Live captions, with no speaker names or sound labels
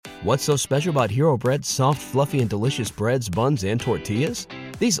What's so special about Hero Bread's soft, fluffy, and delicious breads, buns, and tortillas?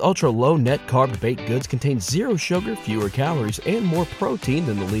 These ultra-low net-carb baked goods contain zero sugar, fewer calories, and more protein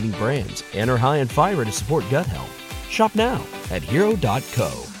than the leading brands, and are high in fiber to support gut health. Shop now at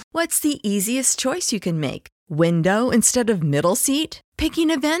Hero.co. What's the easiest choice you can make? Window instead of middle seat?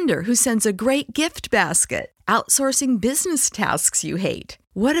 Picking a vendor who sends a great gift basket? Outsourcing business tasks you hate?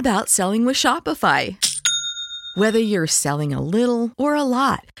 What about selling with Shopify? Whether you're selling a little or a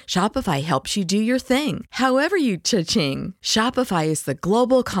lot, Shopify helps you do your thing, however you cha-ching. Shopify is the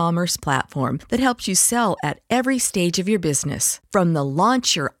global commerce platform that helps you sell at every stage of your business. From the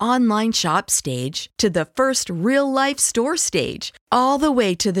launch your online shop stage to the first real-life store stage, all the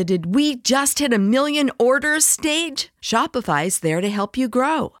way to the did we just hit 1 million orders stage. Shopify's there to help you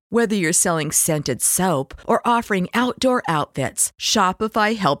grow. Whether you're selling scented soap or offering outdoor outfits,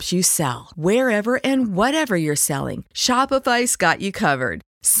 Shopify helps you sell. Wherever and whatever you're selling, Shopify's got you covered.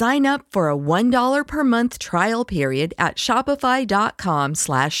 Sign up for a $1 per month trial period at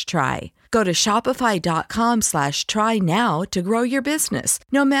shopify.com/try. Go to shopify.com/try now to grow your business,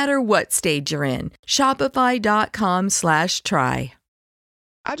 no matter what stage you're in. Shopify.com/try.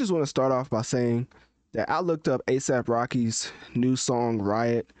 I just want to start off by saying that I looked up A$AP Rocky's new song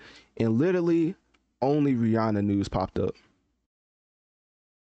Riot, and literally only Rihanna news popped up.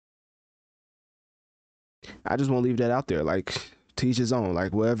 I just want to leave that out there, like, to each his own.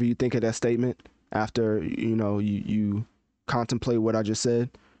 Like, whatever you think of that statement after, you contemplate what I just said,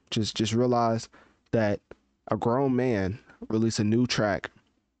 just realize that a grown man released a new track.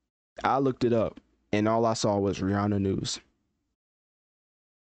 I looked it up, and all I saw was Rihanna news.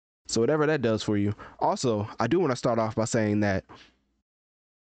 So whatever that does for you. Also, I do want to start off by saying that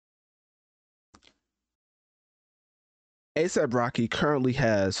A$AP Rocky currently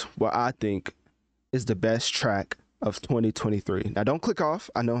has what I think is the best track of 2023. Now, don't click off.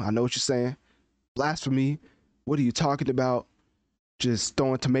 I know what you're saying. Blasphemy. What are you talking about? Just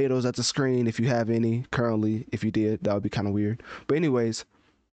throwing tomatoes at the screen if you have any currently. If you did, that would be kind of weird. But anyways,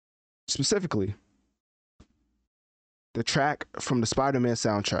 specifically, the track from the Spider-Man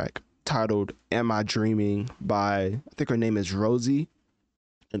soundtrack titled Am I Dreaming by, I think her name is Rowdy,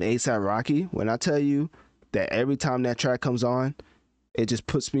 and A$AP Rocky. When I tell you that every time that track comes on, it just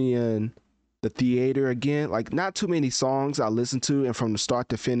puts me in the theater again. Like, not too many songs I listen to, and from the start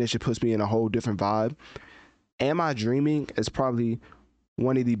to finish, it puts me in a whole different vibe. Am I Dreaming is probably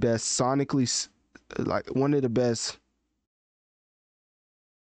one of the best sonically, like one of the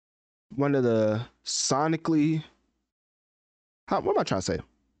sonically, what am I trying to say?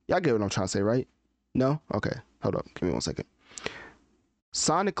 Y'all get what I'm trying to say, right? No? Okay, hold up. Give me 1 second.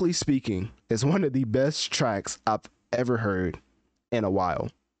 Sonically speaking, it's one of the best tracks I've ever heard in a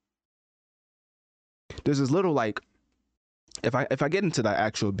while. There's this little, like, if I get into that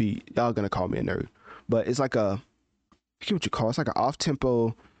actual beat, y'all gonna call me a nerd, but it's like I forget what you call it. It's like an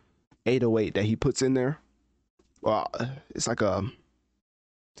off-tempo 808 that he puts in there. Well, it's like a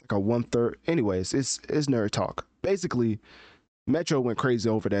 1/3. Anyways, it's nerd talk. Basically, Metro went crazy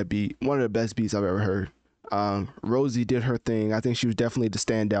over that beat. One of the best beats I've ever heard. Rosie did her thing. I think she was definitely the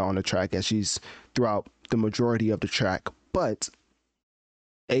standout on the track, as she's throughout the majority of the track. But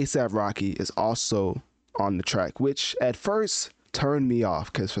A$AP Rocky is also on the track, which at first turned me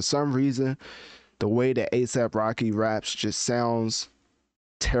off, because for some reason, the way that A$AP Rocky raps just sounds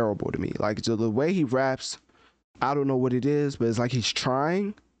terrible to me. Like, the way he raps, I don't know what it is, but it's like he's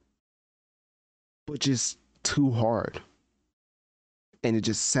trying, but just too hard. And it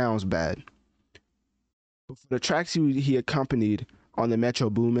just sounds bad. But for the tracks he accompanied on the Metro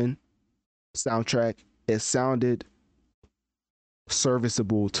Boomin soundtrack, it sounded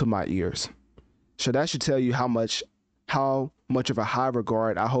serviceable to my ears. So that should tell you how much of a high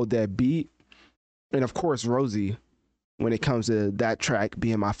regard I hold that beat. And of course, Rosie, when it comes to that track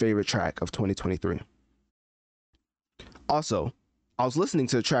being my favorite track of 2023. Also, I was listening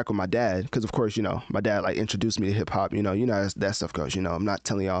to the track with my dad, because of course, my dad like introduced me to hip hop. You know how that stuff goes. I'm not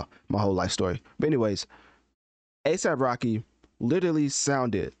telling y'all my whole life story. But anyways, A$AP Rocky literally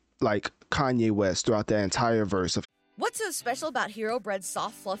sounded like Kanye West throughout that entire verse of. What's so special about Hero Bread's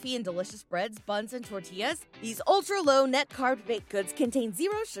soft, fluffy, and delicious breads, buns, and tortillas? These ultra-low net-carb baked goods contain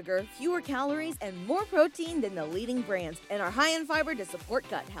zero sugar, fewer calories, and more protein than the leading brands, and are high in fiber to support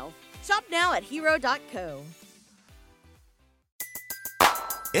gut health. Shop now at Hero.co.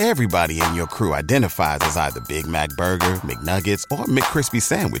 Everybody in your crew identifies as either Big Mac Burger, McNuggets, or McCrispy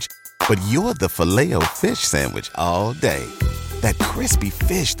Sandwich. But you're the Filet-O-Fish Sandwich all day. That crispy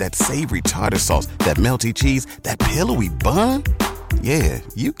fish, that savory tartar sauce, that melty cheese, that pillowy bun. Yeah,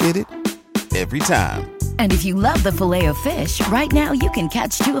 you get it. Every time. And if you love the Filet-O-Fish, right now you can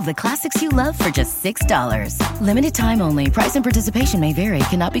catch two of the classics you love for just $6. Limited time only. Price and participation may vary.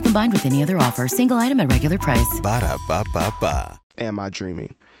 Cannot be combined with any other offer. Single item at regular price. Ba-da-ba-ba-ba. Am I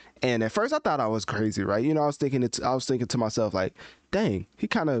dreaming? And at first I thought I was crazy, right? You know, I was thinking to myself, like, dang, he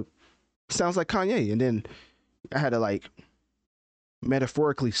kind of sounds like Kanye. And then I had to, like,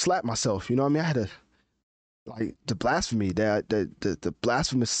 metaphorically slap myself. You know what I mean? I had to, like, the blasphemy, the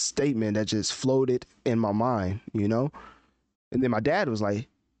blasphemous statement that just floated in my mind, you know? And then my dad was like,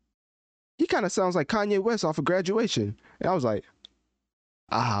 he kind of sounds like Kanye West off of Graduation. And I was like,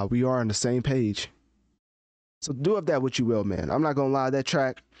 we are on the same page. So do of that what you will, man. I'm not gonna lie, that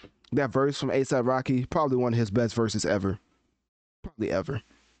track, that verse from A$AP Rocky, probably one of his best verses ever. Probably ever.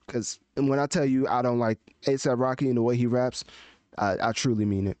 Because when I tell you I don't like A$AP Rocky and the way he raps, I truly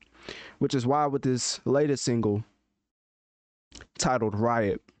mean it. Which is why with this latest single titled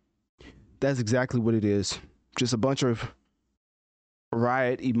Riot, that's exactly what it is. Just a bunch of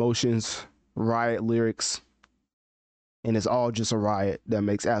riot emotions, riot lyrics, and it's all just a riot that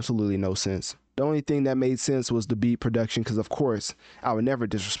makes absolutely no sense. The only thing that made sense was the beat production, because of course I would never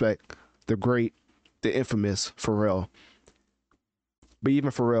disrespect the great, the infamous Pharrell. But even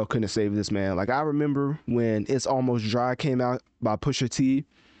Pharrell couldn't save this, man. Like, I remember when It's Almost Dry came out by Pusha T,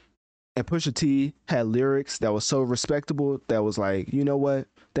 and Pusha T had lyrics that was so respectable that was like, you know what?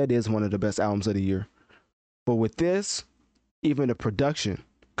 That is one of the best albums of the year. But with this, even the production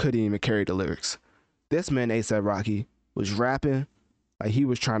couldn't even carry the lyrics. This man, A$AP Rocky, was rapping like he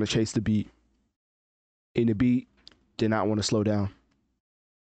was trying to chase the beat. And the beat did not want to slow down.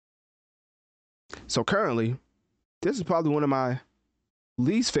 So currently, this is probably one of my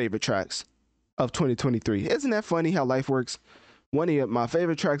least favorite tracks of 2023. Isn't that funny how life works? One of my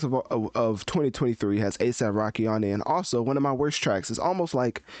favorite tracks of 2023 has A$AP Rocky on it, and also one of my worst tracks. It's almost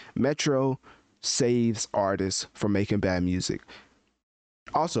like Metro saves artists from making bad music.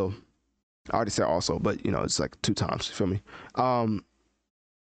 Also, I already said also, but you know, it's like 2 times. You feel me?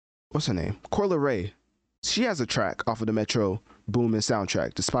 What's her name? Coyle Ray. She has a track off of the Metro Boomin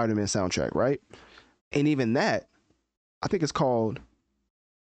soundtrack, the Spider-Man soundtrack, right? And even that, I think it's called,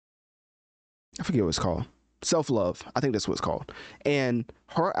 I forget what it's called. Self-Love. I think that's what it's called. And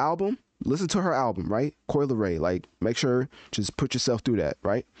her album, listen to her album, right? Coyle Ray. Like, make sure, just put yourself through that,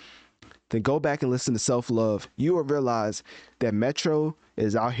 right? Then go back and listen to Self-Love. You will realize that Metro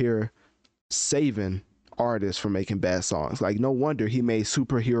is out here saving artists from making bad songs. Like, no wonder he made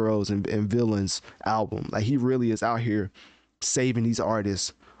Superheroes and Villains album. Like, he really is out here saving these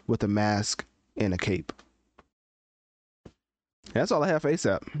artists with a mask and a cape. And that's all I have for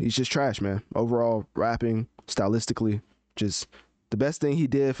A$AP. He's just trash, man. Overall, rapping, stylistically, just the best thing he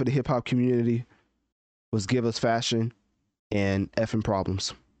did for the hip-hop community was give us fashion and effing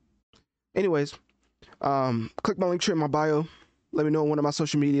problems. Anyways, click my link tree in my bio. Let me know on one of my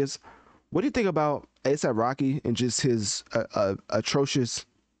social medias. What do you think about A$AP Rocky and just his atrocious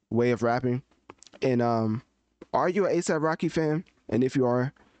way of rapping? And are you an A$AP Rocky fan? And if you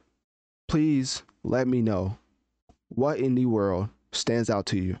are, please let me know what in the world stands out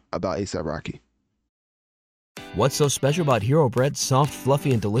to you about A$AP Rocky. What's so special about Hero Bread's soft,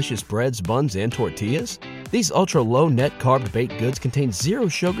 fluffy, and delicious breads, buns, and tortillas? These ultra-low net-carb baked goods contain zero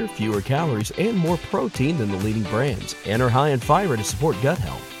sugar, fewer calories, and more protein than the leading brands, and are high in fiber to support gut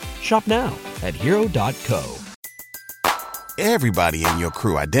health. Shop now at hero.co. Everybody in your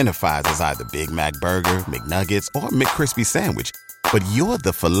crew identifies as either Big Mac Burger, McNuggets, or McCrispy Sandwich. But you're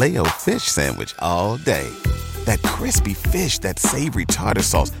the Filet-O-Fish Sandwich all day. That crispy fish, that savory tartar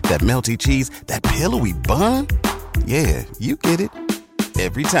sauce, that melty cheese, that pillowy bun. Yeah, you get it.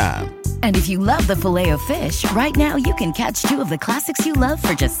 Every time. And if you love the Filet-O-Fish, right now you can catch two of the classics you love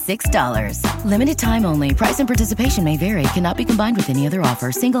for just $6. Limited time only. Price and participation may vary. Cannot be combined with any other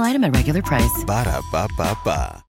offer. Single item at regular price. Ba-da-ba-ba-ba.